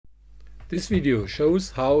This video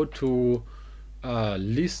shows how to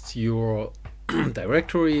list your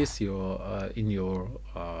directories in your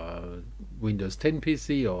Windows 10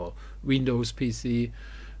 PC or Windows PC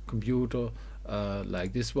computer,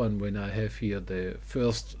 like this one. When I have here the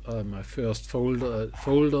first my first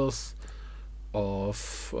folders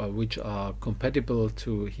of which are compatible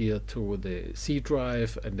to the C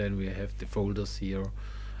drive, and then we have the folders here,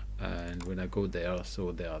 and when I go there,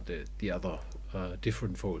 so there are the other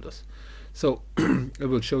different folders. So I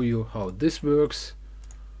will show you how this works,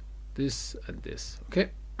 this and this. Okay.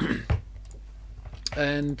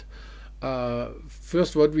 And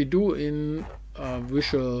first, what we do in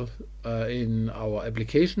Visual in our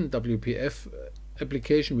application, WPF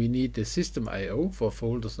application, we need the system I/O for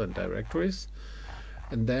folders and directories,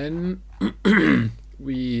 and then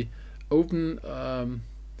we open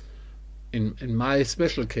in my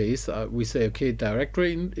special case, we say, okay,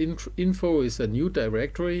 directory info is a new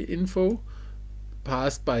directory info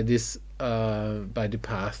passed by this by the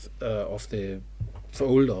path of the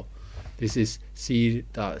folder. This is C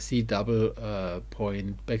double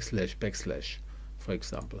point backslash backslash, for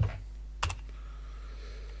example.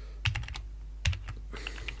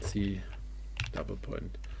 C double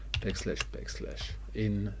point backslash backslash.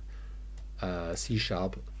 In C#,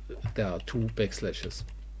 there are 2 backslashes.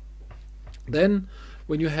 Then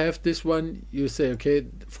when you have this one, you say, okay,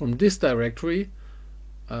 from this directory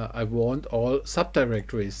I want all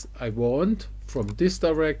subdirectories. I want from this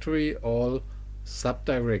directory all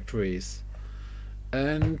subdirectories.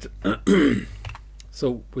 And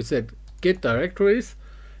so we said get directories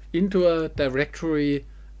into a directory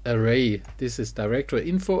array. This is directory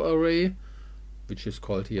info array, which is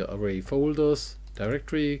called here array folders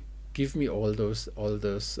directory. Give me all those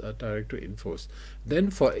directory infos. Then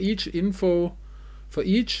for each info, for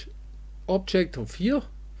each object of here,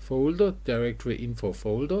 folder, directory info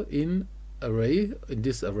folder in array, in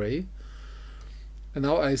this array. And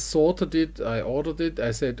now I sorted it, I ordered it.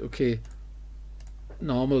 I said, okay,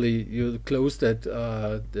 normally you close that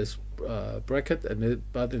this bracket, and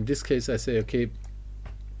but in this case I say, okay,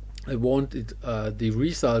 I want it the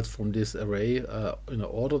result from this array in an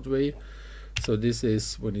ordered way. So this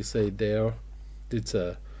is when you say there, it's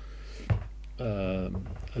a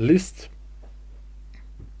list.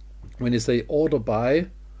 When you say order by,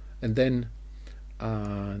 and then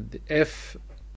the F